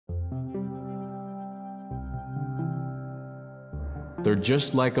They're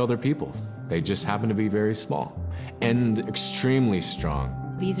just like other people. They just happen to be very small and extremely strong.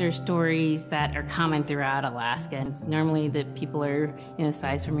 These are stories that are common throughout Alaska. It's normally that people are in a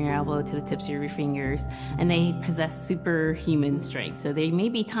size from your elbow to the tips of your fingers, and they possess superhuman strength. So they may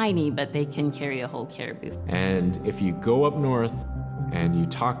be tiny, but they can carry a whole caribou. And if you go up north and you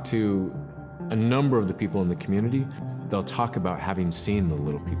talk to a number of the people in the community, they'll talk about having seen the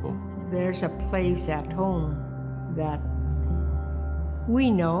little people. There's a place at home that we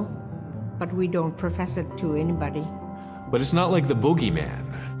know, but we don't profess it to anybody. But it's not like the boogeyman.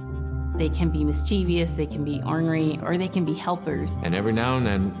 They can be mischievous, they can be ornery, or they can be helpers. And every now and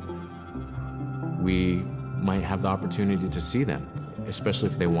then, we might have the opportunity to see them, especially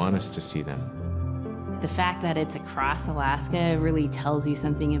if they want us to see them. The fact that it's across Alaska really tells you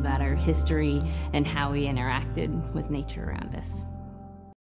something about our history and how we interacted with nature around us.